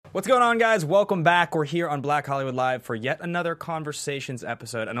What's going on, guys? Welcome back. We're here on Black Hollywood Live for yet another Conversations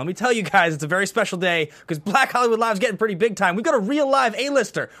episode. And let me tell you guys, it's a very special day because Black Hollywood Live is getting pretty big time. We've got a real live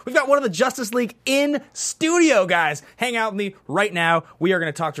A-lister. We've got one of the Justice League in studio, guys. Hang out with me right now. We are going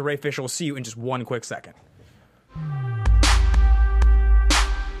to talk to Ray Fisher. We'll see you in just one quick second.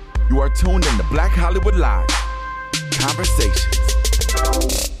 You are tuned in to Black Hollywood Live Conversations.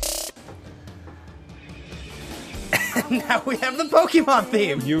 Now we have the Pokemon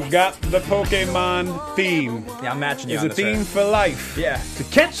theme. You've got the Pokemon theme. Yeah, I'm matching you It's on a this, theme right? for life. Yeah. To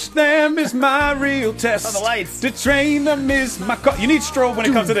catch them is my real test. Oh, the lights. To train them is my You need strobe when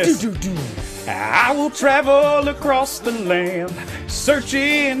it comes to this. I will travel across the land,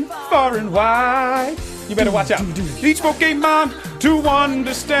 searching far and wide. You better watch out. Each Pokemon to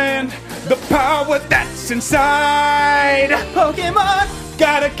understand the power that's inside. Pokemon!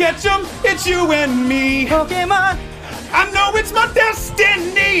 Gotta catch them, it's you and me. Pokemon! I know it's my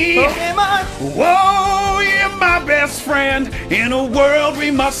destiny. Pokemon! Whoa, you're my best friend. In a world we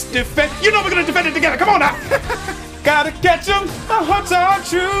must defend. You know we're gonna defend it together. Come on now. Gotta catch them. Our hearts are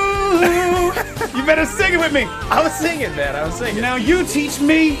true. You better sing it with me. I was singing, man. I was singing. Now you teach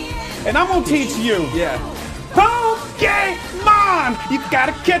me, and I'm gonna teach you. Yeah. Pokemon, you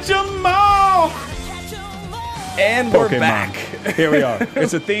gotta catch them all. And we're Pokemon. back. Here we are.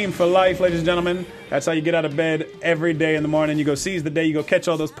 It's a theme for life, ladies and gentlemen. That's how you get out of bed every day in the morning. You go seize the day. You go catch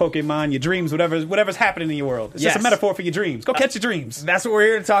all those Pokemon, your dreams, whatever's happening in your world. It's just a Yes. metaphor for your dreams. Go catch your dreams. That's what we're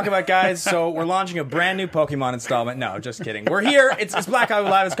here to talk about, guys. So we're launching a brand new Pokemon installment. No, just kidding. We're here. It's Black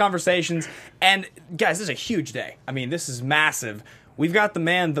Hollywood Live. It's Conversations. And, guys, this is a huge day. I mean, this is massive. We've got the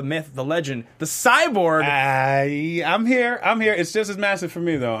man, the myth, the legend, the cyborg. I'm here. It's just as massive for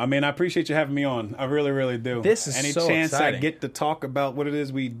me, though. I mean, I appreciate you having me on. I really, really do. This is Any so chance exciting. I get to talk about what it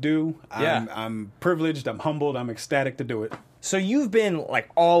is we do, Yeah. I'm privileged, I'm humbled, I'm ecstatic to do it. So you've been, like,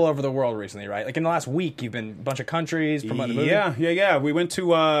 all over the world recently, right? Like, in the last week, you've been a bunch of countries promoting the movie. Yeah. We went to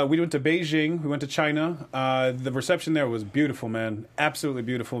Beijing. We went to China. The reception there was beautiful, man. Absolutely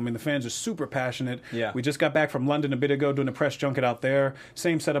beautiful. I mean, the fans are super passionate. Yeah. We just got back from London a bit ago doing a press junket out there.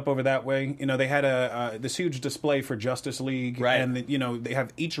 Same setup over that way. You know, they had this huge display for Justice League, Right. and they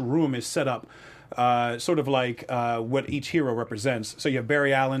have each room is set up. Sort of like what each hero represents. So you have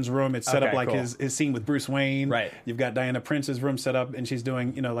Barry Allen's room. It's set Okay, up like cool. his scene with Bruce Wayne. Right. You've got Diana Prince's room set up, and she's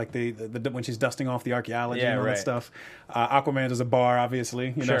doing, like the when she's dusting off the archaeology and all right. that stuff. Aquaman is a bar,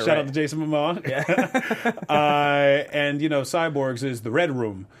 obviously. Sure, Shout right. out to Jason Momoa. Yeah. And Cyborgs is the Red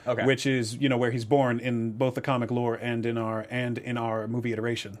Room, Okay. which is where he's born in both the comic lore and in our movie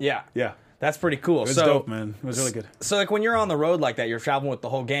iteration. Yeah. Yeah. That's pretty cool. It was So dope, man. It was really good. So, like, when you're on the road like that, you're traveling with the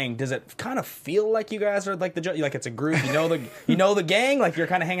whole gang. Does it kind of feel like you guys are like like it's a group? You know the gang. Like you're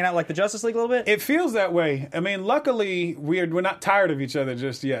kind of hanging out like the Justice League a little bit. It feels that way. I mean, luckily we're not tired of each other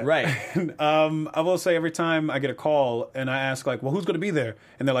just yet. Right. I will say every time I get a call and I ask well, who's going to be there?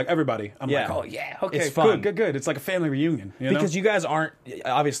 And they're like, everybody. I'm Yeah. like, oh yeah, okay, It's fun. good. It's like a family reunion. Because you guys aren't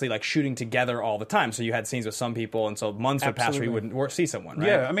obviously like shooting together all the time. So you had scenes with some people, and so months would pass where you wouldn't see someone. Right?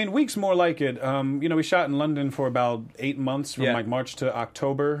 Yeah, I mean, weeks more like it. We shot in London for about 8 months, from like March to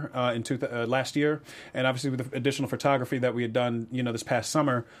October last year, and obviously with the additional photography that we had done, this past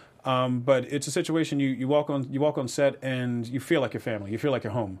summer. But it's a situation you walk on set and you feel like your family, you feel like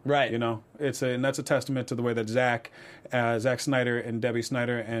you're home, right? And that's a testament to the way that Zack Snyder and Debbie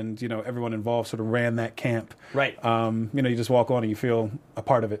Snyder and everyone involved sort of ran that camp, right? You just walk on and you feel a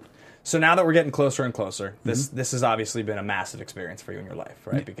part of it. So now that we're getting closer and closer, this has obviously been a massive experience for you in your life,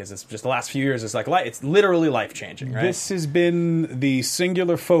 right? Because it's just the last few years, it's literally life changing, right? This has been the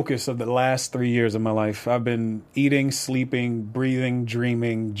singular focus of the last 3 years of my life. I've been eating, sleeping, breathing,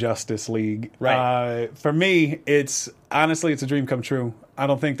 dreaming Justice League. Right. For me, it's a dream come true. I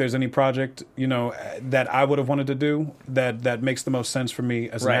don't think there's any project, that I would have wanted to do that makes the most sense for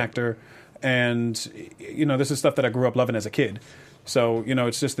me as an actor. And, this is stuff that I grew up loving as a kid. So,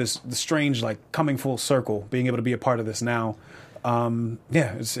 it's just this strange, like, coming full circle, being able to be a part of this now.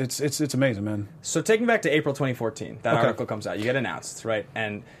 It's amazing, man. So take me back to April 2014. That article comes out. You get announced, right?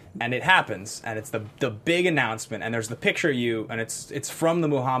 And it happens, and it's the big announcement, and there's the picture of you, and it's from the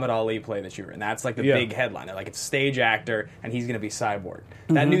Muhammad Ali play that you were in. That's like the big headline. Like, it's stage actor, and he's going to be Cyborg.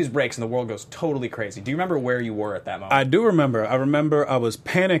 That news breaks, and the world goes totally crazy. Do you remember where you were at that moment? I do remember. I remember I was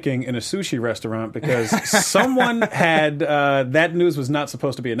panicking in a sushi restaurant because someone had that news was not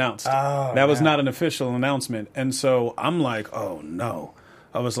supposed to be announced. That was not an official announcement, and so I'm like, oh no.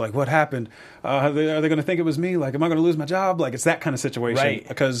 I was like, what happened? Are they going to think it was me? Like, am I going to lose my job? Like, it's that kind of situation. Right.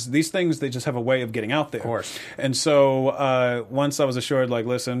 Because these things, they just have a way of getting out there. Of course. And so once I was assured, like,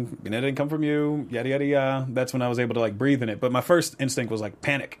 listen, it didn't come from you, yada, yada, yada, that's when I was able to, like, breathe in it. But my first instinct was, like,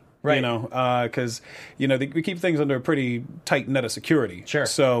 panic. Right. You know, because, you know, we keep things under a pretty tight net of security. Sure.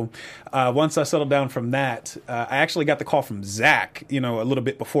 So once I settled down from that, I actually got the call from Zach, you know, a little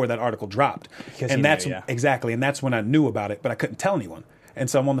bit before that article dropped. And that's exactly. And that's when I knew about it, but I couldn't tell anyone. And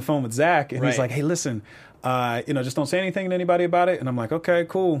so I'm on the phone with Zach, and he's like, hey, listen, you know, just don't say anything to anybody about it. And I'm like, okay,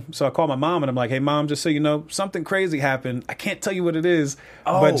 cool. So I call my mom, and I'm like, hey, Mom, just so you know, something crazy happened. I can't tell you what it is,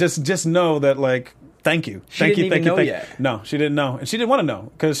 but just know that, like, thank you. Thank you. Yet. No, she didn't know. And she didn't want to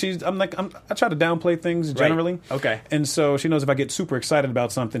know because I try to downplay things generally. Right. Okay. And so she knows if I get super excited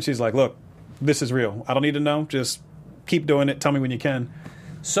about something, she's like, look, this is real. I don't need to know. Just keep doing it. Tell me when you can.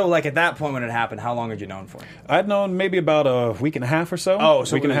 So, like, at that point when it happened, how long had you known for? I'd known maybe about a week and a half or so. Oh,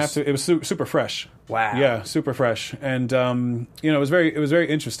 so week and a half. It was super fresh. Wow. Yeah, super fresh. And you know, it was very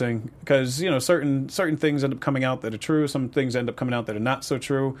interesting because, you know, certain things end up coming out that are true. Some things end up coming out that are not so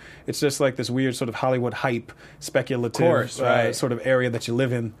true. It's just like this weird sort of Hollywood hype, speculative sort of area that you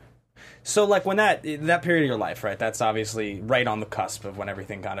live in. So, like, when that period of your life, right, that's obviously right on the cusp of when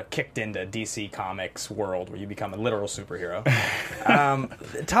everything kind of kicked into DC Comics world, where you become a literal superhero.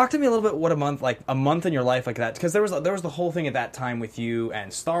 Talk to me a little bit what a month in your life like that, because there was the whole thing at that time with you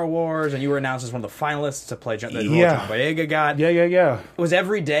and Star Wars, and you were announced as one of the finalists to play the role John Boyega got. Yeah. Was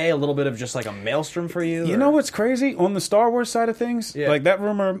every day a little bit of just like a maelstrom for you? You know what's crazy? On the Star Wars side of things, like that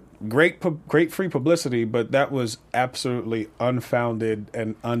rumor, great free publicity, but that was absolutely unfounded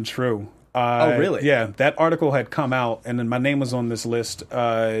and untrue. Oh, really? Yeah, that article had come out, and then my name was on this list,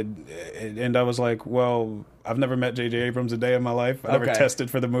 and I was like, well, I've never met J.J. Abrams a day in my life. I've never tested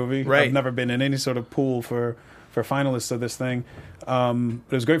for the movie. Right. I've never been in any sort of pool for finalists of this thing.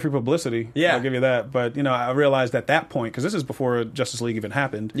 It was great for publicity. Yeah. I'll give you that. But, you know, I realized at that point, because this is before Justice League even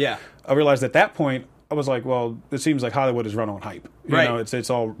happened. Yeah. I realized at that point, I was like, well, it seems like Hollywood is run on hype. You know,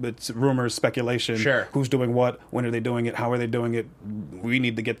 it's rumors, speculation. Sure. Who's doing what? When are they doing it? How are they doing it? We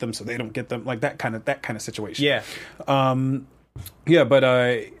need to get them so they don't get them. Like that kind of situation. Yeah. Yeah, but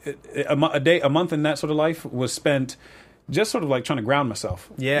a month in that sort of life was spent just sort of like trying to ground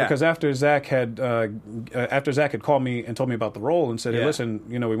myself. Yeah. Because after Zach had called me and told me about the role and said, hey, listen,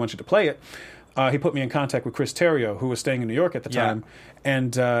 you know, we want you to play it. He put me in contact with Chris Terrio, who was staying in New York at the time.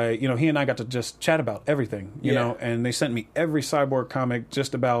 And, you know, he and I got to just chat about everything, you know, and they sent me every Cyborg comic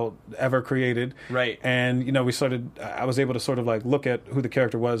just about ever created. Right. And, you know, I was able to sort of like look at who the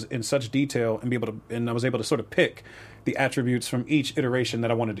character was in such detail and I was able to sort of pick the attributes from each iteration that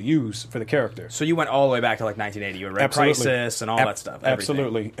I wanted to use for the character. So you went all the way back to like 1980. You read Crisis and all that stuff. Everything.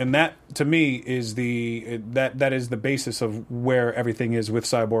 Absolutely. And that, to me, is that is the basis of where everything is with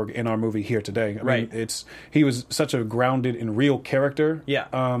Cyborg in our movie here today. I mean, he was such a grounded and real character,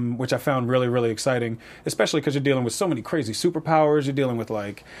 which I found really, really exciting, especially because you're dealing with so many crazy superpowers. You're dealing with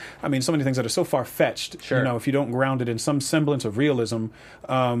so many things that are so far-fetched. Sure. You know, if you don't ground it in some semblance of realism,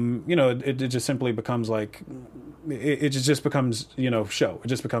 you know, it just simply becomes like... It just becomes, you know, show. It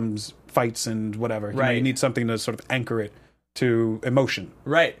just becomes fights and whatever. You know, you need something to sort of anchor it to emotion.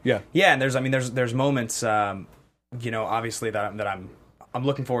 Right. Yeah. Yeah, and there's moments, you know, obviously that I'm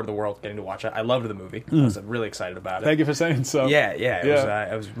looking forward to the world getting to watch it. I loved the movie. I was really excited about it. Thank you for saying so. Yeah.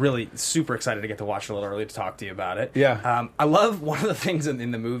 I was really super excited to get to watch it a little early to talk to you about it. Yeah. I love one of the things in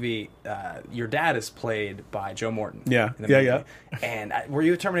the movie. Your dad is played by Joe Morton. Yeah. In the movie. And were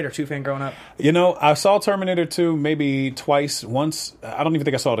you a Terminator 2 fan growing up? You know, I saw Terminator 2 maybe twice. Once, I don't even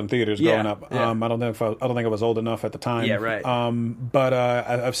think I saw it in theaters growing up. I don't think I was old enough at the time. Yeah, right. But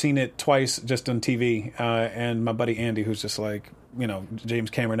I've seen it twice just on TV. And my buddy Andy, who's just like, you know, James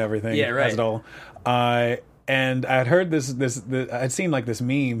Cameron, everything. Yeah, right. Has it all. And I'd heard this I'd seen like this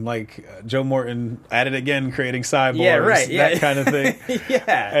meme, like Joe Morton at it again, creating cyborgs, that kind of thing.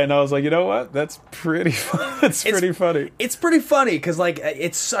 And I was like, you know what? That's pretty fun. It's pretty funny. It's pretty funny because like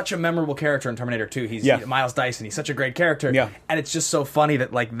it's such a memorable character in Terminator 2. He's Miles Dyson. He's such a great character. Yeah. And it's just so funny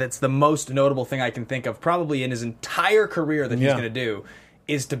that like that's the most notable thing I can think of probably in his entire career that he's going to do.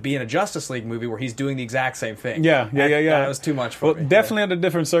 Is to be in a Justice League movie where he's doing the exact same thing. That was too much for me. Definitely under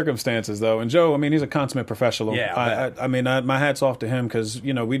different circumstances, though. And Joe, I mean, he's a consummate professional. Yeah, I mean, my hat's off to him because,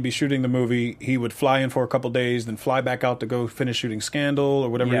 you know, we'd be shooting the movie. He would fly in for a couple days, then fly back out to go finish shooting Scandal or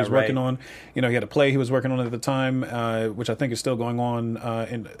whatever he was working on. You know, he had a play he was working on at the time, which I think is still going on.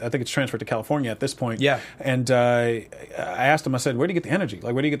 And I think it's transferred to California at this point. Yeah. And I asked him, I said, where do you get the energy?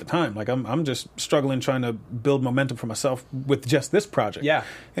 Like, where do you get the time? Like, I'm just struggling trying to build momentum for myself with just this project. Yeah.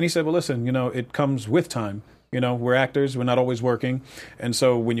 And he said, well, listen, you know, it comes with time. You know, we're actors. We're not always working. And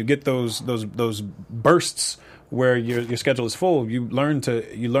so when you get those bursts where your schedule is full, you learn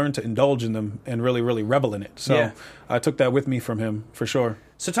to indulge in them and really, really revel in it. So I took that with me from him for sure.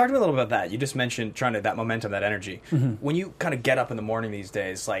 So talk to me a little about that. You just mentioned that momentum, that energy. Mm-hmm. When you kind of get up in the morning these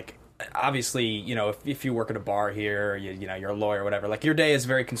days, like, obviously, you know, if you work at a bar here, you know, you're a lawyer or whatever, like, your day is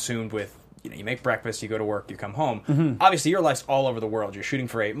very consumed with, you know, you make breakfast, you go to work, you come home. Mm-hmm. Obviously, your life's all over the world. You're shooting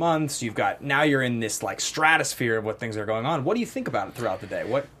for 8 months. Now you're in this, like, stratosphere of what things are going on. What do you think about it throughout the day?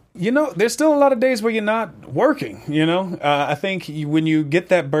 You know, there's still a lot of days where you're not working, you know? I think when you get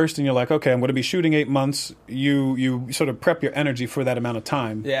that burst and you're like, okay, I'm going to be shooting 8 months, you sort of prep your energy for that amount of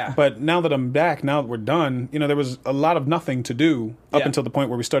time. Yeah. But now that I'm back, now that we're done, you know, there was a lot of nothing to do up until the point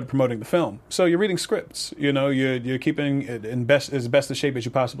where we started promoting the film. So you're reading scripts, you know, you're keeping it in best a shape as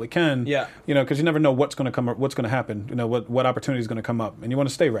you possibly can. Yeah. You know, because you never know what's going to happen, you know, what opportunity is going to come up, and you want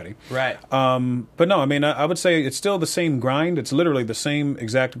to stay ready. Right. But no, I mean, I would say it's still the same grind. It's literally the same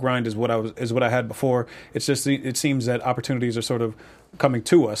exact grind as what I had before. It's just it seems that opportunities are sort of coming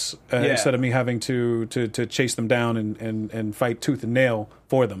to us instead of me having to chase them down and fight tooth and nail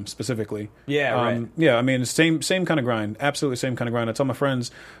for them specifically. Yeah, right. Yeah, I mean, same kind of grind. Absolutely same kind of grind. I tell my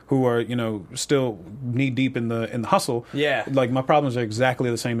friends who are, you know, still knee deep in the hustle. Yeah. Like, my problems are exactly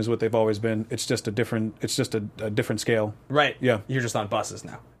the same as what they've always been. It's just a different different scale. Right. Yeah. You're just on buses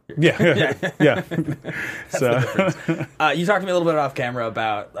now. Yeah. So you talked to me a little bit off camera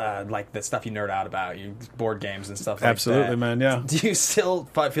about like the stuff you nerd out about, you board games and stuff like absolutely, that. man. Yeah. Do you still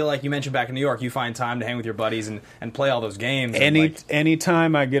feel like, you mentioned back in New York, you find time to hang with your buddies and play all those games?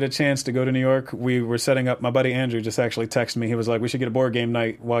 Anytime I get a chance to go to New York, we were setting up. My buddy Andrew just actually texted me. He was like, "We should get a board game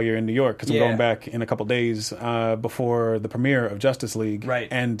night while you're in New York, because I'm going back in a couple days before the premiere of Justice League." Right.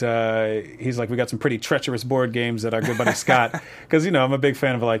 And he's like, "We got some pretty treacherous board games that our good buddy Scott," because, you know, I'm a big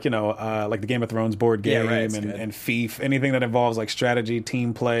fan of, like, you know, like the Game of Thrones board game and Thief, anything that involves like strategy,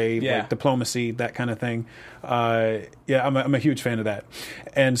 team play, like diplomacy, that kind of thing. I'm a huge fan of that.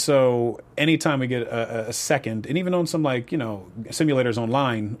 And so anytime we get a second, and even on some, like, you know, simulators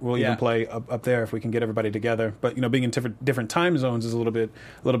online, we'll even play up there if we can get everybody together. But, you know, being in different time zones is a little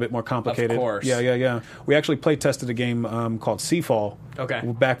bit more complicated. Of course. Yeah. We actually play tested a game called Seafall. Okay.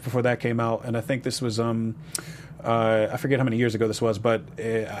 Back before that came out, and I think this was I forget how many years ago this was, but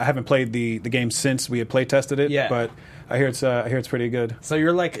I haven't played the game since we had play tested it. Yeah. But I hear it's pretty good. So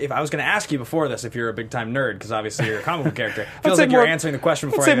you're like, if I was going to ask you before this, if you're a big time nerd, because obviously you're a comic book character, feels like you're answering the question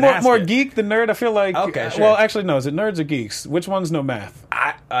before I even ask more it. Geek than nerd. I feel like. Okay, sure. Well, actually, no. Is it nerds or geeks? Which ones know math?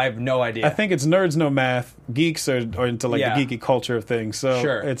 I have no idea. I think it's nerds know math. Geeks are into like the geeky culture of things.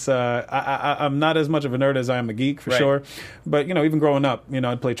 So it's I'm not as much of a nerd as I am a geek for sure. But, you know, even growing up, you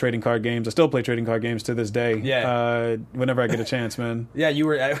know, I'd play trading card games. I still play trading card games to this day. Yeah. Whenever I get a chance, man. Yeah, you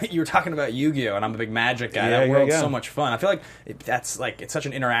were talking about Yu-Gi-Oh, and I'm a big Magic guy. That world's so much fun. I feel like it's such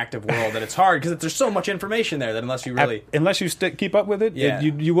an interactive world that it's hard because there's so much information there that unless you keep up with it,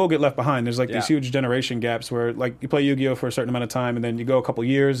 you will get left behind. There's like these huge generation gaps where, like, you play Yu-Gi-Oh for a certain amount of time, and then you go a couple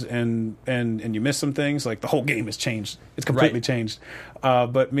years and you miss some things. Like, the whole game has changed. It's completely changed.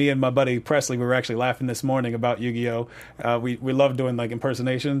 But me and my buddy Presley, we were actually laughing this morning about Yu-Gi-Oh. We love doing like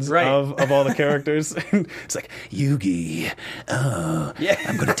impersonations of all the characters. It's like, Yugi,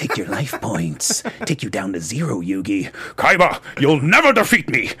 I'm going to take your life points, take you down to 0, Yugi. Kaiba, you'll never defeat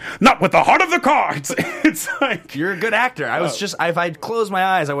me, not with the heart of the cards. It's like, you're a good actor. If I'd closed my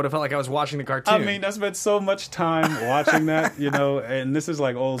eyes, I would have felt like I was watching the cartoon. I mean, I spent so much time watching that, you know, and this is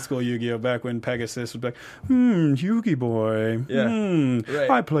like old school Yu-Gi-Oh, back when Pegasus was like, Yugi boy,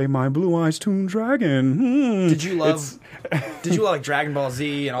 I play my Blue Eyes Toon Dragon. Did you love like Dragon Ball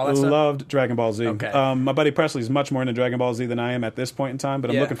Z and all that stuff? Loved Dragon Ball Z. Okay. My buddy Presley is much more into Dragon Ball Z than I am at this point in time,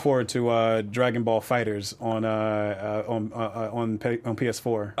 but I'm looking forward to Dragon Ball Fighters on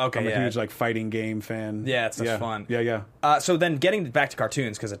PS4. Okay, I'm a huge like fighting game fan. Yeah, it's such fun. Yeah. So then, getting back to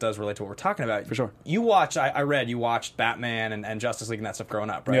cartoons, because it does relate to what we're talking about. For sure. You watched. I read you watched Batman and Justice League and that stuff growing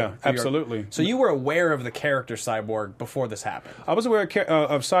up, right? Yeah, absolutely. So you were aware of the character Cyborg before this happened. I was aware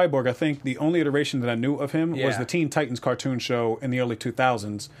of Cyborg. I think the only iteration that I knew of him was the Teen Titans cartoon show in the early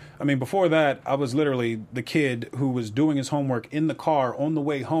 2000s. I mean, before that, I was literally the kid who was doing his homework in the car on the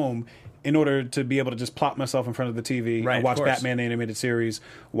way home in order to be able to just plop myself in front of the TV and watch Batman the Animated Series,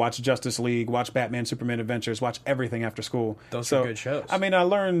 watch Justice League, watch Batman Superman Adventures, watch everything after school. Those are good shows. I mean, I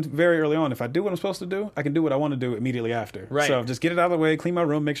learned very early on, if I do what I'm supposed to do, I can do what I want to do immediately after. Right. So just get it out of the way, clean my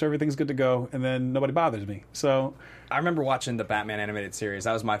room, make sure everything's good to go, and then nobody bothers me. So I remember watching the Batman animated series.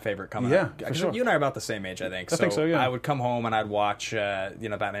 That was my favorite coming Yeah, up. for sure. You and I are about the same age, I think. I think so, yeah. I would come home and I'd watch,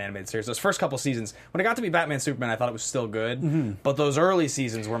 Batman animated series. Those first couple seasons, when it got to be Batman Superman, I thought it was still good. But those early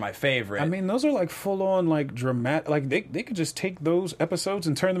seasons were my favorite. I mean, those are like full on, like dramatic. Like they could just take those episodes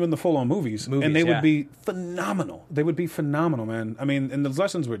and turn them into full on movies, and they would be phenomenal. They would be phenomenal, man. I mean, and the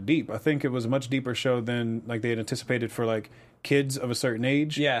lessons were deep. I think it was a much deeper show than like they had anticipated for like kids of a certain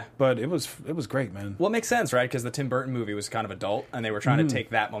age. Yeah. But it was great, man. Well, it makes sense, right? Because the Tim Burton movie was kind of adult, and they were trying to take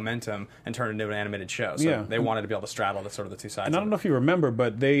that momentum and turn it into an animated show. So they wanted to be able to straddle the sort of the two sides. And I don't know if you remember,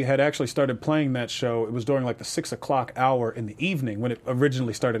 but they had actually started playing that show. It was during like the 6 o'clock hour in the evening when it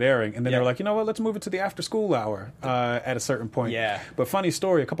originally started airing. And then they were like, you know what, let's move it to the after school hour at a certain point. Yeah. But funny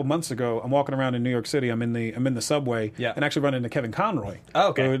story, a couple months ago, I'm walking around in New York City. I'm in the subway and actually run into Kevin Conroy. Oh,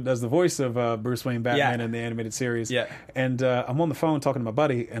 okay. Who does the voice of Bruce Wayne Batman in the animated series. Yeah. And I'm on the phone talking to my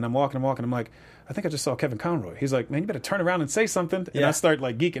buddy, and I'm walking. I'm like, I think I just saw Kevin Conroy. He's like, man, you better turn around and say something. And I start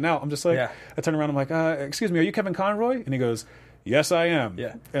like geeking out. I'm just like, I turn around. I'm like, excuse me, are you Kevin Conroy? And he goes, yes, I am.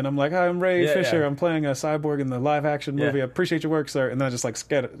 Yeah. And I'm like, hi, I'm Ray Fisher. I'm playing a cyborg in the live action movie. I appreciate your work, sir. And then I just like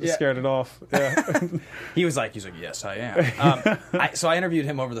scared it off. Yeah. He's like, yes, I am. So I interviewed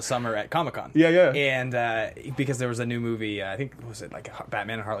him over the summer at Comic-Con. Yeah. And because there was a new movie, I think, was it like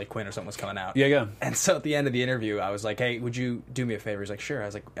Batman and Harley Quinn or something was coming out. Yeah. And so at the end of the interview, I was like, hey, would you do me a favor? He's like, sure. I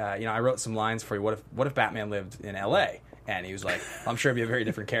was like, I wrote some lines for you. What if Batman lived in L.A.? And he was like, I'm sure it'd be a very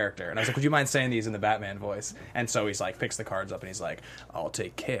different character. And I was like, would you mind saying these in the Batman voice? And so he's like, picks the cards up and he's like, I'll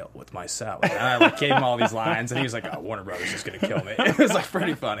take kale with my salad. And I like gave him all these lines and he was like, Warner Brothers is going to kill me. It was like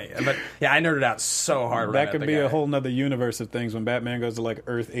pretty funny. But yeah, I nerded out so hard. That could be a whole nother universe of things when Batman goes to like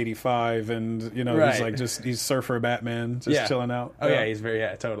Earth 85 and, he's like he's Surfer Batman just chilling out. Oh yeah, he's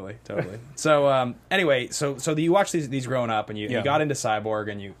totally. So anyway, so you watch these growing up and you got into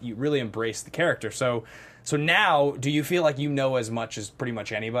Cyborg and you really embraced the character. So now, do you feel like you know as much as pretty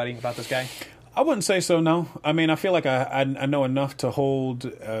much anybody about this guy? I wouldn't say so, no. I mean, I feel like I know enough to hold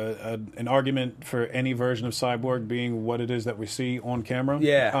an argument for any version of Cyborg being what it is that we see on camera.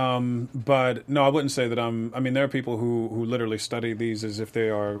 Yeah. But no, I wouldn't say that I mean, there are people who literally study these as if they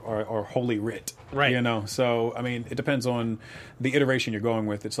are holy writ. Right. So, I mean, it depends on the iteration you're going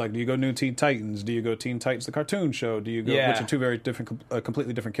with. It's like, do you go New Teen Titans? Do you go Teen Titans, the cartoon show? Do you go, which are two very different,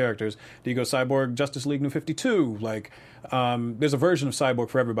 completely different characters? Do you go Cyborg, Justice League New 52? Like, there's a version of Cyborg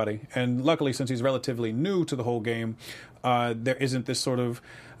for everybody. And luckily, since he's relatively new to the whole game, there isn't this sort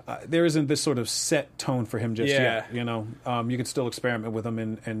of set tone for him just yet. You can still experiment with him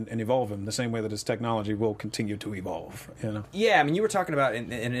and evolve him the same way that his technology will continue to evolve. Yeah, I mean, you were talking about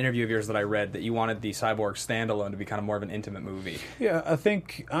in an interview of yours that I read that you wanted the Cyborg standalone to be kind of more of an intimate movie. Yeah, I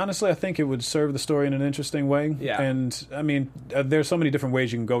think it would serve the story in an interesting way. Yeah. And I mean, there's so many different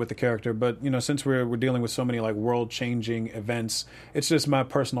ways you can go with the character, but since we're dealing with so many like world-changing events, it's just my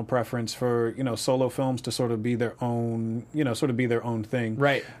personal preference for solo films to sort of be their own thing.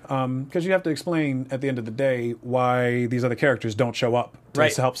 Right. Because you have to explain at the end of the day why these other characters don't show up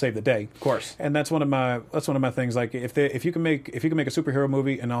to help save the day. Of course. And that's one of my things. Like if you can make a superhero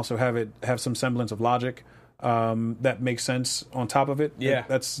movie and also have some semblance of logic that makes sense on top of it. Yeah.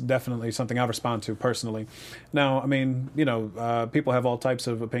 That's definitely something I respond to personally. Now, I mean, people have all types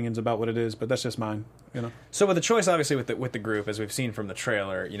of opinions about what it is, but that's just mine. So with the choice, obviously, with the group, as we've seen from the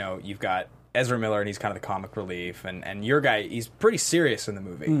trailer, you've got Ezra Miller, and he's kind of the comic relief, and your guy, he's pretty serious in the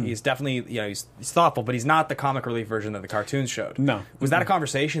movie. He's definitely, he's thoughtful, but he's not the comic relief version that the cartoons showed. No. Was that a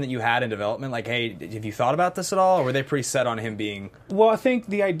conversation that you had in development? Like, hey, have you thought about this at all, or were they pretty set on him being... Well, I think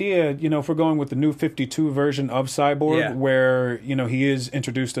the idea, if we're going with the New 52 version of Cyborg, where, he is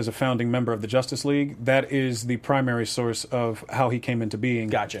introduced as a founding member of the Justice League, that is the primary source of how he came into being.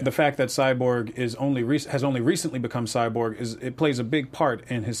 Gotcha. The fact that Cyborg has only recently become Cyborg, it plays a big part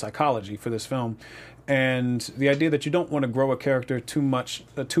in his psychology for this film. And the idea that you don't want to grow a character too much,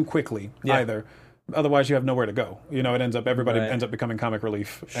 too quickly either. Otherwise, you have nowhere to go. Everybody ends up becoming comic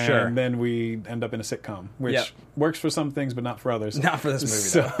relief. Sure. And then we end up in a sitcom, which works for some things, but not for others. Not for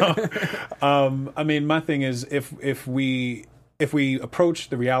this movie, though. I mean, my thing is if we approach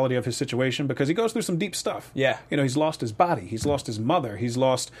the reality of his situation, because he goes through some deep stuff. Yeah. He's lost his body. He's lost his mother. He's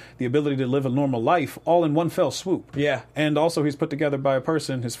lost the ability to live a normal life all in one fell swoop. Yeah. And also he's put together by a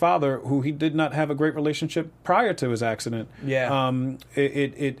person, his father, who he did not have a great relationship prior to his accident. Yeah.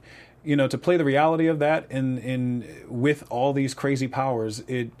 To play the reality of that in with all these crazy powers,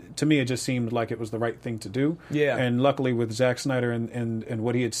 to me it just seemed like it was the right thing to do. Yeah. And luckily with Zack Snyder and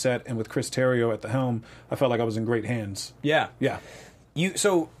what he had set, and with Chris Terrio at the helm, I felt like I was in great hands. Yeah. Yeah.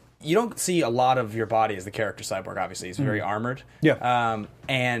 So you don't see a lot of your body as the character Cyborg, obviously. He's very armored. Yeah.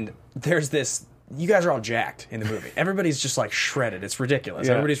 And there's this you guys are all jacked in the movie. Everybody's just like shredded. It's ridiculous.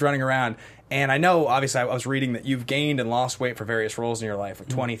 Yeah. Everybody's running around. And I know, obviously, I was reading that you've gained and lost weight for various roles in your life, like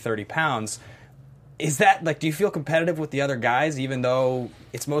 20, 30 pounds. Is that, like, do you feel competitive with the other guys, even though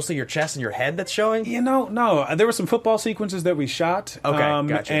it's mostly your chest and your head that's showing? You know, no. There were some football sequences that we shot. Okay,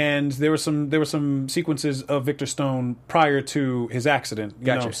 gotcha. And there were some sequences of Victor Stone prior to his accident. You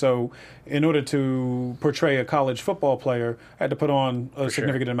Gotcha. know? So in order to portray a college football player, I had to put on a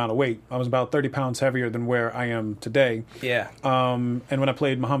significant amount of weight. I was about 30 pounds heavier than where I am today. Yeah. And when I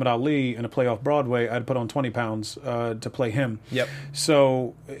played Muhammad Ali in a play off Broadway, I had to put on 20 pounds to play him. Yep.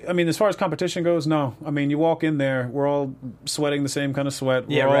 So, I mean, as far as competition goes, no. I mean, you walk in there, we're all sweating the same kind of sweat.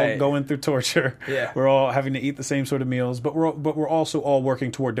 We're all going through torture. Yeah. We're all having to eat the same sort of meals, but we're also all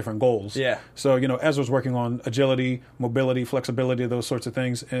working toward different goals. Yeah. So, you know, Ezra's working on agility, mobility, flexibility, those sorts of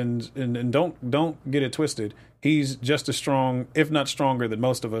things, and don't get it twisted. He's just as strong, if not stronger, than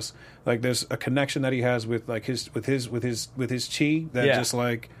most of us. Like, there's a connection that he has with like his chi that just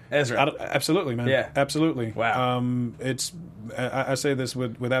like Ezra. Absolutely, man. Yeah. Absolutely. Wow. It's I say this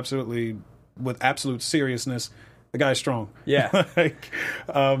with absolute seriousness. The guy's strong. Yeah.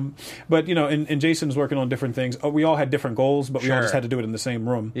 But, you know, and Jason's working on different things. We all had different goals, but we all Sure. just had to do it in the same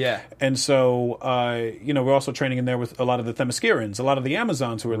room. Yeah. And so, you know, we're also training in there with a lot of the Themyscirans, a lot of the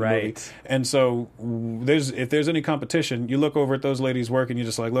Amazons who are in the movie. Right. And so if there's any competition, you look over at those ladies work and you're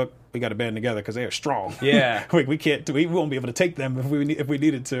just like, look, we got to band together because they are strong. Yeah. we won't be able to take them if we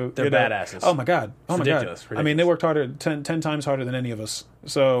needed to. They're badasses. Oh my God. Oh my ridiculous, God. I mean, they worked harder, 10 times harder than any of us.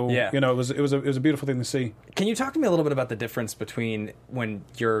 So, Yeah. you know, it was a beautiful thing to see. Can you talk to me a little bit about the difference between when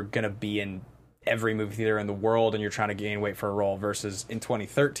you're going to be in every movie theater in the world and you're trying to gain weight for a role versus in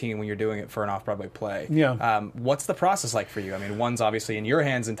 2013 when you're doing it for an off-Broadway play? Yeah. What's the process like for you? I mean, one's obviously in your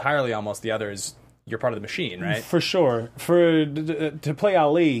hands entirely almost. The other is you're part of the machine, right? For sure. To play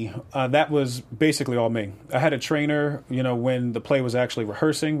Ali, that was basically all me. I had a trainer, you know, when the play was actually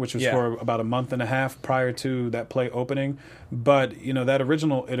rehearsing, which was for about a month and a half prior to that play opening. But, you know, that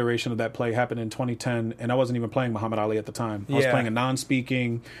original iteration of that play happened in 2010, and I wasn't even playing Muhammad Ali at the time. I was playing a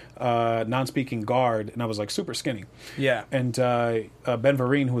non-speaking guard, and I was like super skinny. Yeah. And Ben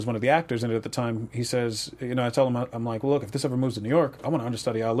Vereen, who was one of the actors in it at the time, he says, you know, I tell him, I'm like, well, look, if this ever moves to New York, I want to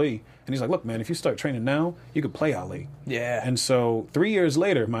understudy Ali. And he's like, look, man, if you start training now, you could play Ali. Yeah. And so 3 years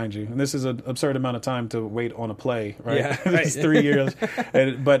later, mind you, and this is an absurd amount of time to wait on a play, right? Yeah, right. It's 3 years.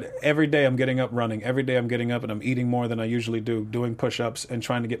 But every day I'm getting up running. Every day I'm getting up and I'm eating more than I usually do, doing push-ups and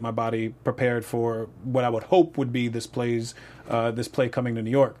trying to get my body prepared for what I would hope would be this play coming to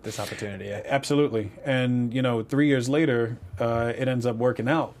New York. This opportunity, yeah. Absolutely. And, you know, 3 years later, it ends up working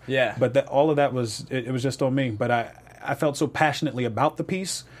out. Yeah. But all of that was, it was just on me. But I felt so passionately about the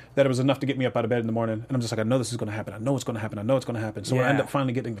piece that it was enough to get me up out of bed in the morning. And I'm just like, I know this is going to happen. I know it's going to happen. I know it's going to happen. So when I ended up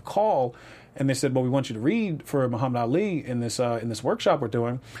finally getting the call, and they said, well, we want you to read for Muhammad Ali in this workshop we're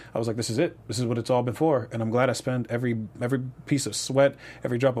doing, I was like, this is it. This is what it's all been for. And I'm glad I spent every piece of sweat,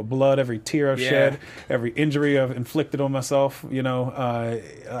 every drop of blood, every tear I've shed, every injury I've inflicted on myself, you know,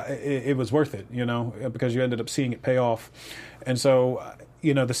 it was worth it, you know, because you ended up seeing it pay off. And so,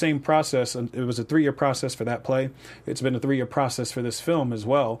 you know, the same process, and it was a 3-year process for that play. It's been a 3-year process for this film as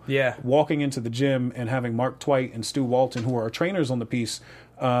well. Yeah. Walking into the gym and having Mark Twight and Stu Walton, who are our trainers on the piece,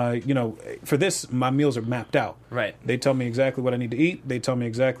 you know, for this, my meals are mapped out. Right. They tell me exactly what I need to eat. They tell me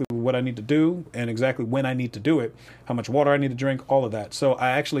exactly what I need to do and exactly when I need to do it, how much water I need to drink, all of that. So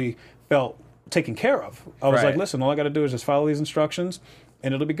I actually felt taken care of. I was like, listen, all I got to do is just follow these instructions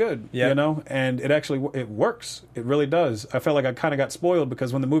and it'll be good, you know? And it works. It really does. I felt like I kind of got spoiled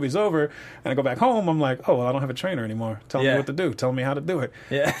because when the movie's over and I go back home, I'm like, oh, well, I don't have a trainer anymore. Tell me what to do. Tell me how to do it.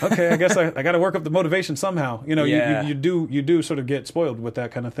 Yeah. Okay, I guess I got to work up the motivation somehow. You know, you do sort of get spoiled with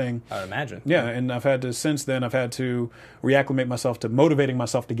that kind of thing. I would imagine. Yeah, and since then, I've had to reacclimate myself to motivating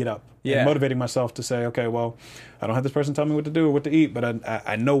myself to get up. Yeah. And motivating myself to say, okay, well, I don't have this person tell me what to do or what to eat, but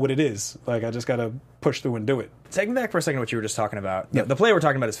I know what it is. Like, I just got to push through and do it. Take me back for a second what you were just talking about. The play we're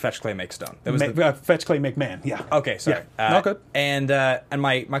talking about is Fetch Clay, Make Stone. That was Fetch Clay, Make Man, yeah. Okay, sorry. Yeah. No, good. And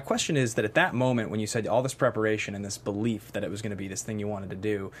my question is that at that moment when you said all this preparation and this belief that it was going to be this thing you wanted to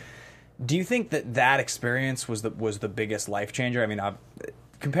do you think that experience was the biggest life changer? I mean,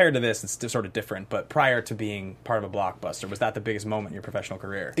 compared to this, it's sort of different, but prior to being part of a blockbuster, was that the biggest moment in your professional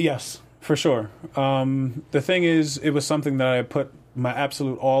career? Yes, for sure. The thing is, it was something that I put my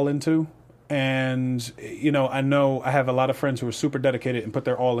absolute all into. And, you know I have a lot of friends who are super dedicated and put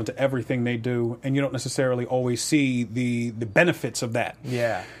their all into everything they do, and you don't necessarily always see the benefits of that.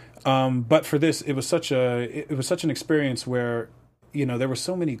 Yeah. But for this, it was such an experience where, you know, there were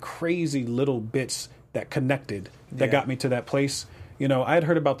so many crazy little bits that connected that got me to that place. You know, I had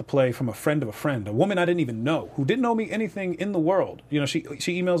heard about the play from a friend of a friend, a woman I didn't even know, who didn't know me anything in the world. You know, she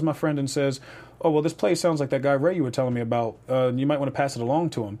emails my friend and says, "Oh, well, this play sounds like that guy Ray you were telling me about. You might want to pass it along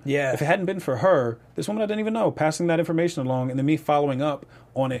to him." Yeah. If it hadn't been for her, this woman I didn't even know, passing that information along, and then me following up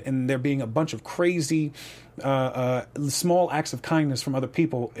on it, and there being a bunch of crazy, small acts of kindness from other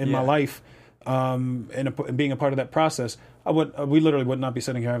people in my life, and being a part of that process, we literally would not be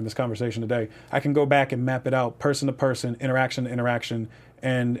sitting here having this conversation today. I can go back and map it out, person to person, interaction to interaction,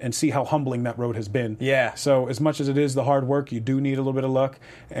 and see how humbling that road has been. Yeah. So as much as it is the hard work, you do need a little bit of luck,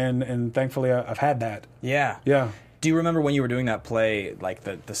 and thankfully I've had that. Yeah. Yeah. Do you remember when you were doing that play, like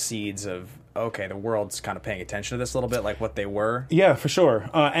the seeds of, okay, the world's kind of paying attention to this a little bit, like what they were? Yeah, for sure.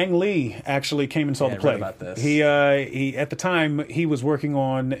 Ang Lee actually came and saw the play. I read about this. He at the time he was working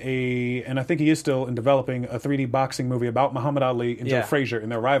on and I think he is still in developing a 3D boxing movie about Muhammad Ali and Joe Frazier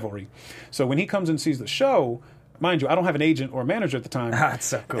and their rivalry. So when he comes and sees the show, mind you, I don't have an agent or a manager at the time. That's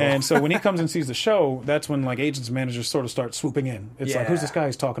so cool. And so when he comes and sees the show, that's when like agents and managers sort of start swooping in. It's like, who's this guy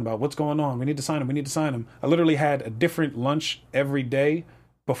he's talking about? What's going on? We need to sign him. We need to sign him. I literally had a different lunch every day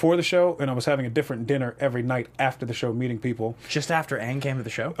before the show, and I was having a different dinner every night after the show, meeting people. Just after Ang came to the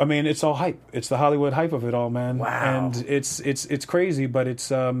show? I mean, it's all hype. It's the Hollywood hype of it all, man. Wow. And it's crazy, but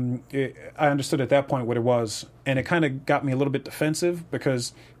I understood at that point what it was, and it kind of got me a little bit defensive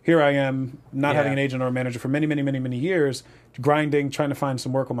because here I am, not having an agent or a manager for many, many, many, many years, grinding, trying to find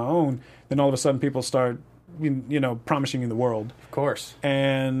some work on my own. Then all of a sudden, people start, promising you the world. Of course.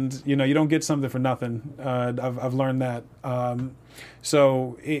 And you don't get something for nothing. I've learned that.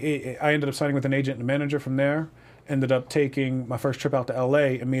 So I ended up signing with an agent and a manager from there. Ended up taking my first trip out to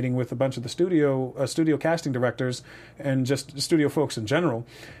LA and meeting with a bunch of the studio casting directors and just studio folks in general.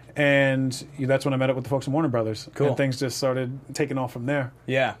 And that's when I met up with the folks in Warner Brothers. Cool. And things just started taking off from there.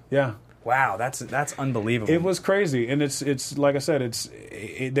 Yeah. Yeah. Wow, that's unbelievable. It was crazy, and it's like I said,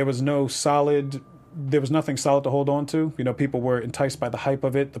 there was nothing solid to hold on to. People were enticed by the hype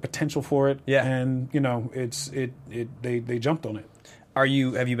of it, the potential for it, and they jumped on it. Have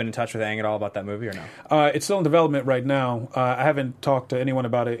you been in touch with Ang at all about that movie or no? It's still in development right now. I haven't talked to anyone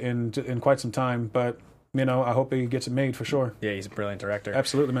about it in quite some time, but I hope he gets it made for sure. Yeah, he's a brilliant director.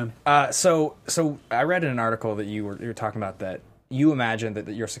 Absolutely, man. So I read in an article that you were talking about that you imagined that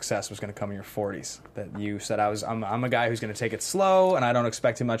your success was going to come in your 40s. That you said, I'm a guy who's going to take it slow and I don't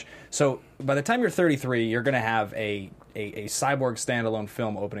expect too much. So by the time you're 33, you're going to have a Cyborg standalone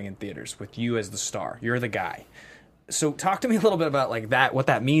film opening in theaters with you as the star. You're the guy. So talk to me a little bit about like that, what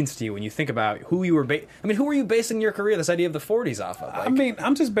that means to you when you think about who you were. Who were you basing your career, this idea of the 40s off of?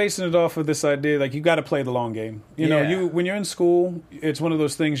 I'm just basing it off of this idea, like you got to play the long game. When you're in school, it's one of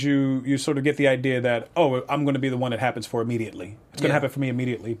those things you sort of get the idea that, oh, I'm going to be the one it happens for immediately. It's going to happen for me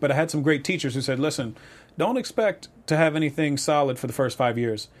immediately. But I had some great teachers who said, listen, don't expect to have anything solid for the first 5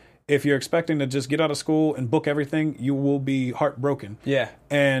 years. If you're expecting to just get out of school and book everything, you will be heartbroken. Yeah.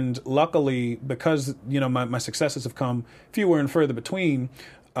 And luckily, because my successes have come fewer and further between,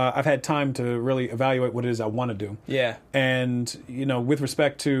 I've had time to really evaluate what it is I want to do. Yeah. And with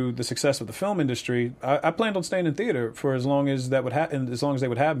respect to the success of the film industry, I planned on staying in theater for as long as that would happen, as long as they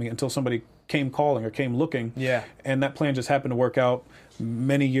would have me, until somebody came calling or came looking. Yeah. And that plan just happened to work out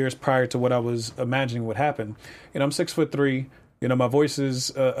many years prior to what I was imagining would happen. I'm 6'3". My voice is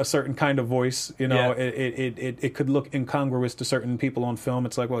a certain kind of voice. It could look incongruous to certain people on film.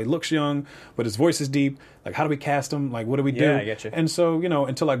 It's like, well, he looks young, but his voice is deep. Like, how do we cast him? Like, what do we do? Yeah, I get you. And so,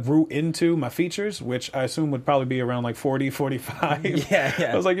 until I grew into my features, which I assume would probably be around like 40, 45.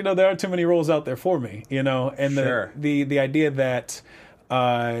 Yeah. I was like, there aren't too many roles out there for me, And sure. the idea that...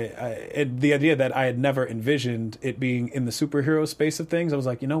 the idea that I had never envisioned it being in the superhero space of things, I was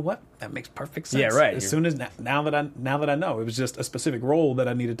like, you know what? That makes perfect sense. Yeah, right. As soon as now that I know, it was just a specific role that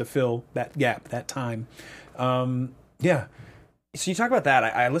I needed to fill that gap, that time. Yeah. So you talk about that.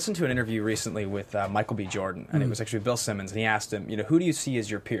 I listened to an interview recently with Michael B. Jordan, and it was actually Bill Simmons, and he asked him, who do you see as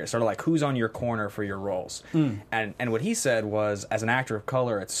your peers? Sort of like, who's on your corner for your roles? And what he said was, as an actor of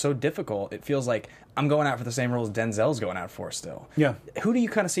color, it's so difficult. It feels like I'm going out for the same roles Denzel's going out for still. Yeah. Who do you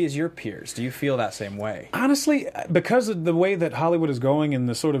kind of see as your peers? Do you feel that same way? Honestly, because of the way that Hollywood is going and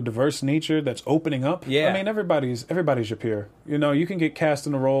the sort of diverse nature that's opening up, I mean, everybody's your peer. You can get cast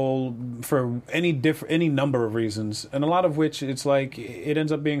in a role for any number of reasons, and a lot of which it's like it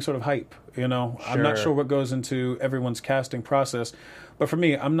ends up being sort of hype. I'm not sure what goes into everyone's casting process. But for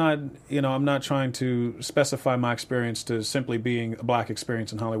me, I'm not trying to specify my experience to simply being a black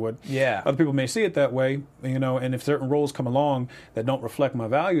experience in Hollywood. Yeah. Other people may see it that way, and if certain roles come along that don't reflect my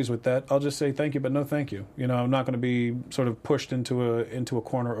values with that, I'll just say thank you, but no thank you. I'm not going to be sort of pushed into a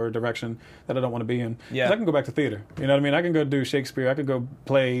corner or a direction that I don't want to be in. Yeah. 'Cause I can go back to theater. You know what I mean? I can go do Shakespeare. I could go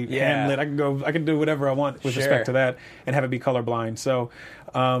play Hamlet. I can do whatever I want with respect to that and have it be colorblind. So,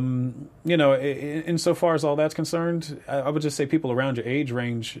 insofar as all that's concerned, I would just say people around your age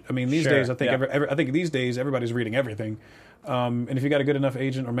range. I mean, these days, I think I think these days everybody's reading everything. And if you got a good enough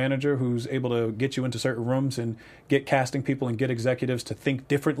agent or manager who's able to get you into certain rooms and get casting people and get executives to think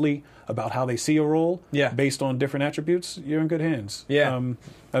differently about how they see a role based on different attributes, you're in good hands. Yeah.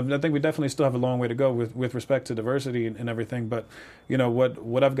 I think we definitely still have a long way to go with respect to diversity and everything. But,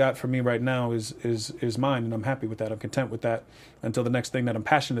 what I've got for me right now is mine, and I'm happy with that. I'm content with that until the next thing that I'm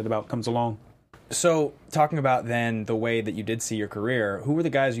passionate about comes along. So, talking about then the way that you did see your career, who were the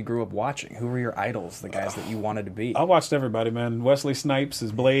guys you grew up watching? Who were your idols, the guys that you wanted to be? I watched everybody, man. Wesley Snipes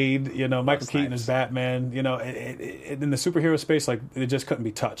is Blade, Michael Keaton is Batman, in the superhero space, like, it just couldn't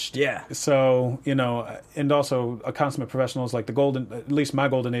be touched. Yeah. So, and also a consummate professionals like at least my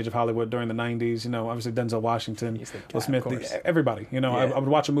golden age of Hollywood during the 90s, obviously Denzel Washington, Will Smith, everybody. I would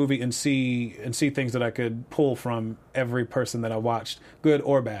watch a movie and see things that I could pull from every person that I watched, good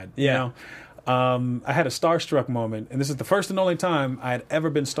or bad, I had a starstruck moment, and this is the first and only time I had ever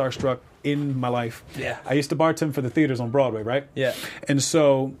been starstruck in my life. Yeah. I used to bartend for the theaters on Broadway, right? Yeah. And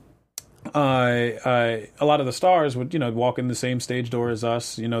so a lot of the stars would, walk in the same stage door as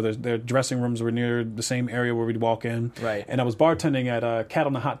us. Their dressing rooms were near the same area where we'd walk in. Right. And I was bartending at Cat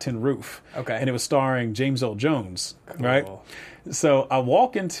on the Hot Tin Roof. Okay. And it was starring James Earl Jones, cool. right? So I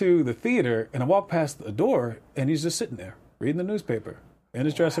walk into the theater, and I walk past the door, and he's just sitting there reading the newspaper. In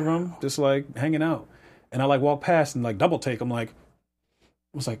his dressing room, just like hanging out. And I walk past and double take. I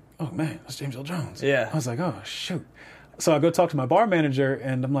was like, oh man, that's James Earl Jones. Yeah. I was like, oh shoot. So I go talk to my bar manager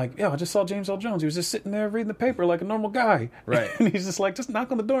and I'm like, I just saw James Earl Jones. He was just sitting there reading the paper like a normal guy. Right. And he's just like, just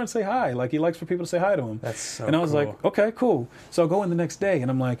knock on the door and say hi. Like he likes for people to say hi to him. That's so And I was like, okay, cool. So I go in the next day and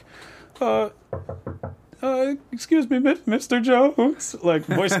I'm like, excuse me, Mr. Jones. Like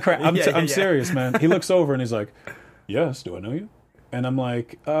voice crack. I'm serious, man. He looks over and he's like, yes, do I know you? And I'm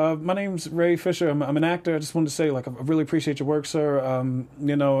like, my name's Ray Fisher. I'm an actor. I just wanted to say, I really appreciate your work, sir. And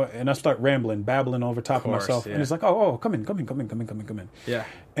I start babbling over top of myself. Yeah. And he's like, oh, come in. Yeah.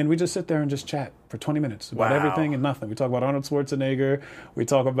 And we just sit there and just chat for 20 minutes about everything and nothing. We talk about Arnold Schwarzenegger. We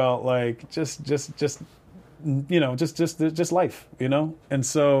talk about just life, And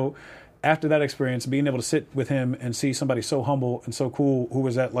so after that experience, being able to sit with him and see somebody so humble and so cool who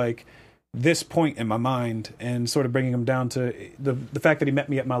was at this point in my mind and sort of bringing him down to the fact that he met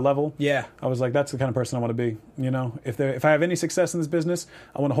me at my level. Yeah. I was like, that's the kind of person I want to be. If I have any success in this business,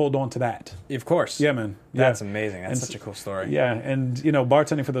 I want to hold on to that. Of course. Yeah, man. That's amazing. That's such a cool story. Yeah. And,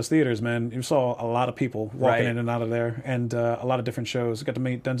 bartending for those theaters, man, you saw a lot of people walking in and out of there and a lot of different shows. Got to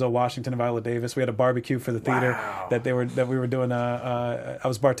meet Denzel Washington and Viola Davis. We had a barbecue for the theater that we were doing. I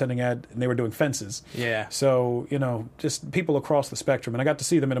was bartending at, and they were doing Fences. Yeah. So, just people across the spectrum. And I got to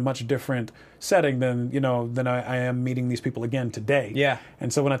see them in a much different setting than I am meeting these people again today. Yeah.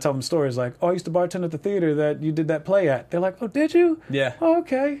 And so when I tell them stories like, oh, I used to bartend at the theater that you did that play at, they're like, oh, did you? Yeah. Oh,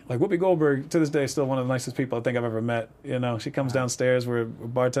 okay. Like Whoopi Goldberg to this day is still one of the nicest people I think I've ever met. She comes downstairs. We're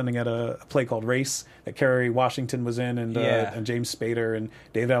bartending at a play called Race that Kerry Washington was in and James Spader and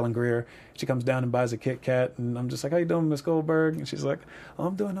David Alan Grier. She comes down and buys a Kit Kat, and I'm just like, how you doing, Miss Goldberg? And she's like, oh,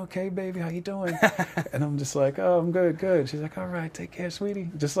 I'm doing okay, baby. How you doing? And I'm just like, oh, I'm good. She's like, all right, take care, sweetie.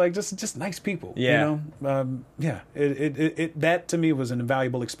 Just nice people. Yeah. That to me was an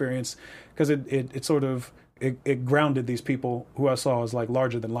invaluable experience because it sort of it grounded these people who I saw as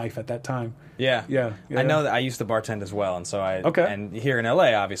larger than life at that time. Yeah. Yeah. I know that I used to bartend as well, and so and here in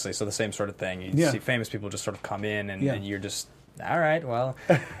LA, obviously, so the same sort of thing. You see famous people just sort of come in, and you're just, all right, well,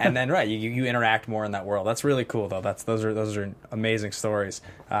 and then you interact more in that world. That's really cool, though. Those are amazing stories.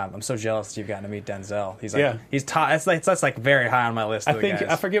 I'm so jealous that you've gotten to meet Denzel. He's that's very high on my list.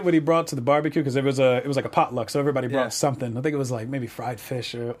 I forget what he brought to the barbecue because it was like a potluck, so everybody brought something. I think it was maybe fried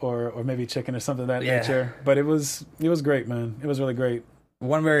fish or maybe chicken or something of that nature. But it was great, man. It was really great.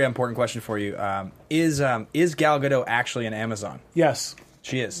 One very important question for you: Is Gal Gadot actually an Amazon? Yes.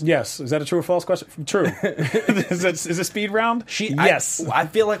 She is. Yes. Is that a true or false question? True. Is it speed round? Yes. I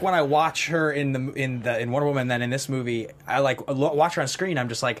feel like when I watch her in Wonder Woman, then in this movie, I watch her on screen. I'm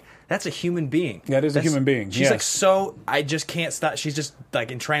just like, that's a human being. That is a human being. She's yes. like, so I just can't stop. She's just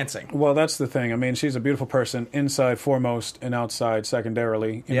like entrancing. Well, that's the thing. I mean, she's a beautiful person, inside foremost and outside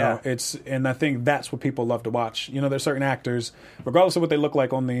secondarily. You know, and I think that's what people love to watch. You know, there's certain actors, regardless of what they look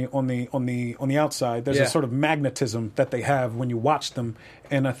like on the outside, there's a sort of magnetism that they have when you watch them.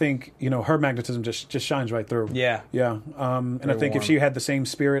 And I think, you know, her magnetism just shines right through. Yeah. Yeah. And I think if she had the same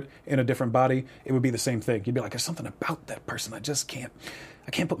spirit in a different body, it would be the same thing. You'd be like, there's something about that person. I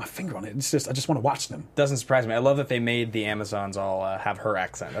can't put my finger on it. It's just, I just want to watch them. Doesn't surprise me. I love that they made the Amazons all have her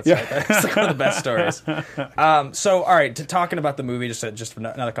accent. That's like one of the best stories. So, all right, talking about the movie, just for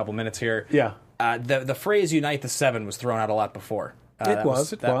another couple minutes here. Yeah. The phrase "Unite the Seven" was thrown out a lot before. It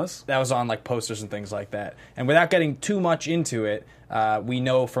was. That was on like posters and things like that. And without getting too much into it, we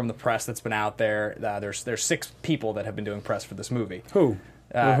know from the press that's been out there, there's 6 people that have been doing press for this movie. Who?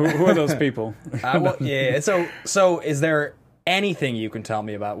 Who are those people? So is there anything you can tell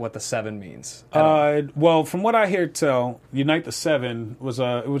me about what the 7 means? Well, from what I hear tell, Unite the Seven was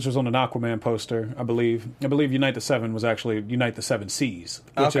which was on an Aquaman poster, I believe. I believe Unite the Seven was actually Unite the Seven Seas,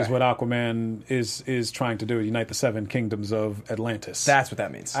 which is what Aquaman is trying to do, unite the 7 kingdoms of Atlantis. That's what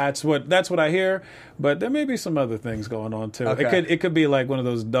that means. That's what I hear, but there may be some other things going on too. Okay. It could be like one of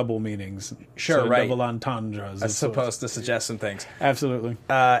those double meanings. Sure, right. Double entendres. That's supposed to suggest some things. Absolutely.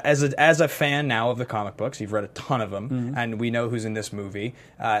 As a fan now of the comic books, you've read a ton of them, and we know who's in this movie.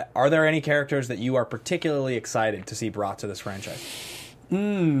 Are there any characters that you are particularly excited to see brought to this franchise?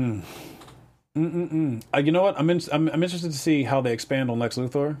 You know what? I'm interested to see how they expand on Lex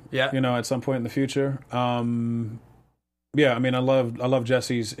Luthor. Yeah. You know, at some point in the future. Yeah, I mean, I love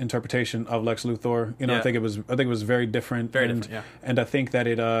Jesse's interpretation of Lex Luthor. You know, I think it was very different. Different, yeah. And I think that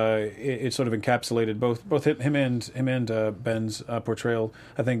it sort of encapsulated both him and Ben's portrayal.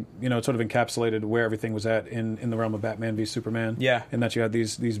 I think, you know, it sort of encapsulated where everything was at in the realm of Batman v Superman. Yeah. And that you had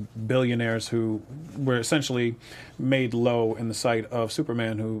these billionaires who were essentially made low in the sight of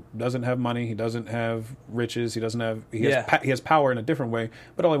Superman, who doesn't have money, he doesn't have riches, he has power in a different way,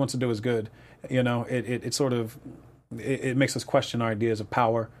 but all he wants to do is good. You know, it sort of it makes us question our ideas of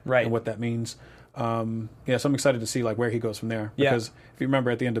power and what that means. So I'm excited to see like where he goes from there. Because if you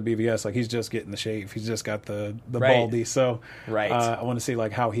remember at the end of BVS, like he's just getting the shave, he's just got the baldy. So I want to see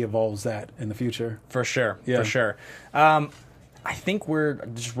like how he evolves that in the future. For sure, for sure. I think we're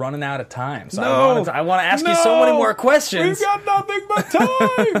just running out of time. So I want to ask you so many more questions. We've got nothing but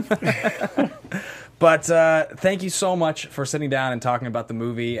time. But thank you so much for sitting down and talking about the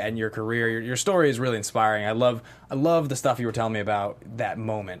movie and your career. Your story is really inspiring. I love the stuff you were telling me about that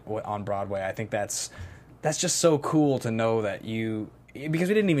moment on Broadway. I think that's just so cool to know that because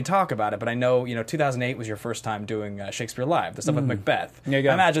we didn't even talk about it, but I know, 2008 was your first time doing Shakespeare Live, the stuff with Macbeth. I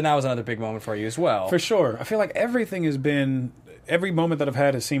imagine that was another big moment for you as well. For sure. I feel like every moment that I've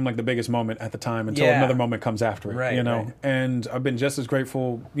had has seemed like the biggest moment at the time until another moment comes after it, Right. And I've been just as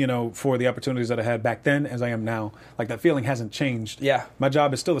grateful, for the opportunities that I had back then as I am now. Like that feeling hasn't changed. Yeah. My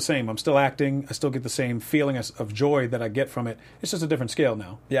job is still the same. I'm still acting. I still get the same feeling of joy that I get from it. It's just a different scale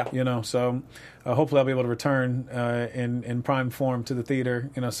now. Yeah. So hopefully I'll be able to return in prime form to the theater,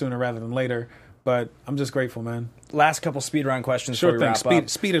 sooner rather than later. But I'm just grateful, man. Last couple speed round questions before we wrap up.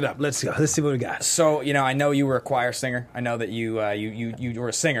 Speed it up. Let's see what we got. So, I know you were a choir singer. I know that you were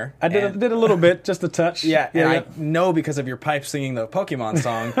a singer. I did a little bit, just a touch. I know because of your pipe singing the Pokemon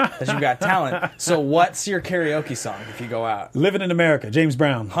song that you've got talent. So what's your karaoke song if you go out? Living in America, James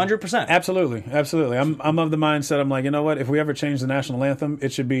Brown. 100%. Absolutely. I'm of the mindset, I'm like, you know what? If we ever change the national anthem,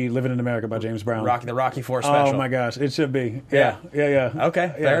 it should be Living in America by James Brown. The Rocky IV special. Oh my gosh, it should be. Yeah.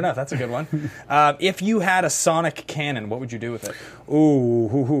 Okay, fair enough. That's a good one. If you had a sonic cannon, what would you do with it?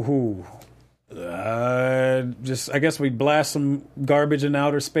 I guess we blast some garbage in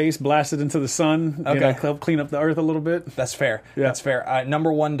outer space, blast it into the sun, help clean up the earth a little bit. That's fair. Yeah. That's fair.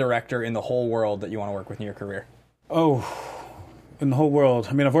 Number one director in the whole world that you want to work with in your career? In the whole world.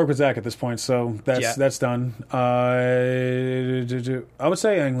 I mean, I've worked with Zach at this point, so that's done. I would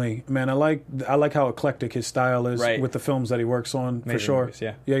say Ang Lee. Man, I like how eclectic his style is with the films that he works on. Major for sure.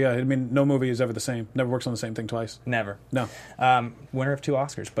 Movies, yeah. I mean, no movie is ever the same. Never works on the same thing twice. Never. No. Winner of 2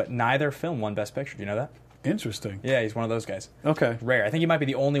 Oscars, but neither film won Best Picture. Do you know that? Interesting. Yeah, he's one of those guys. Okay. Rare. I think he might be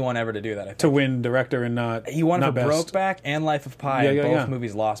the only one ever to do that. I think. To win director and not He won not for best. Brokeback and Life of Pi. And both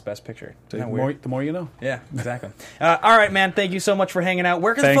movies lost Best Picture. The more you know. Yeah, exactly. All right, man. Thank you so much for hanging out.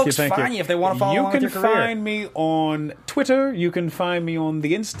 Where can folks find you if they want to follow along with your career? You can find me on Twitter. You can find me on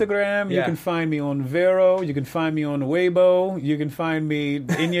the Instagram. You can find me on Vero. You can find me on Weibo. You can find me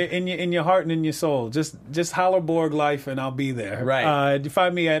in your heart and in your soul. Just holler Borg Life and I'll be there. Right. You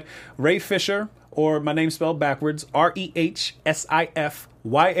find me at Ray Fisher. Or my name spelled backwards, REHSIF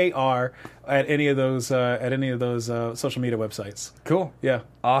YAR at any of those social media websites. Cool. Yeah.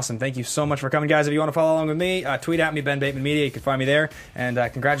 Awesome. Thank you so much for coming, guys. If you want to follow along with me, tweet at me, Ben Bateman Media. You can find me there. And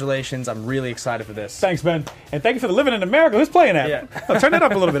congratulations. I'm really excited for this. Thanks, Ben. And thank you for the Living in America. Who's playing that? Yeah. Oh, turn that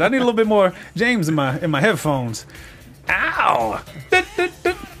up a little bit. I need a little bit more James in my headphones. Ow!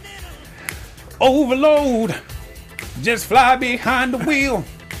 Overload. Just fly behind the wheel.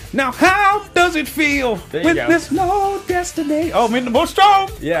 Now, how does it feel when there's no destiny? Oh, I'm in the most strong.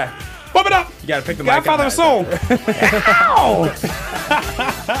 Yeah. Bump it up. You got to pick the mic up. Godfather of Soul. Ow!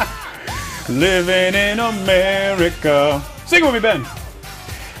 Living in America. Sing with me, Ben.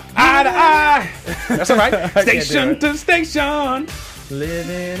 Eye to eye. That's all right. Station to station.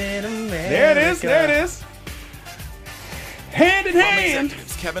 Living in America. There it is. There it is. Hand in hand.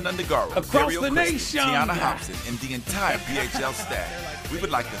 Executives Kevin Undergaro, Across Ariel the Christie, nation. Tiana Hobson, and the entire BHL staff, we would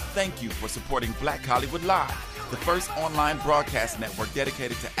like to thank you for supporting Black Hollywood Live, the first online broadcast network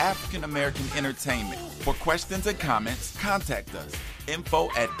dedicated to African American entertainment. For questions and comments, contact us.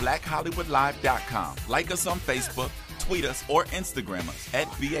 info@blackhollywoodlive.com. Like us on Facebook, tweet us, or Instagram us at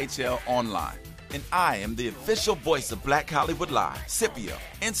BHL Online. And I am the official voice of Black Hollywood Live, Scipio.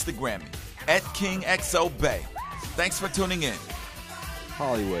 Instagram me @KingXOBay. Thanks for tuning in.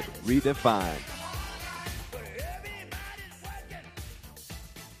 Hollywood Redefined.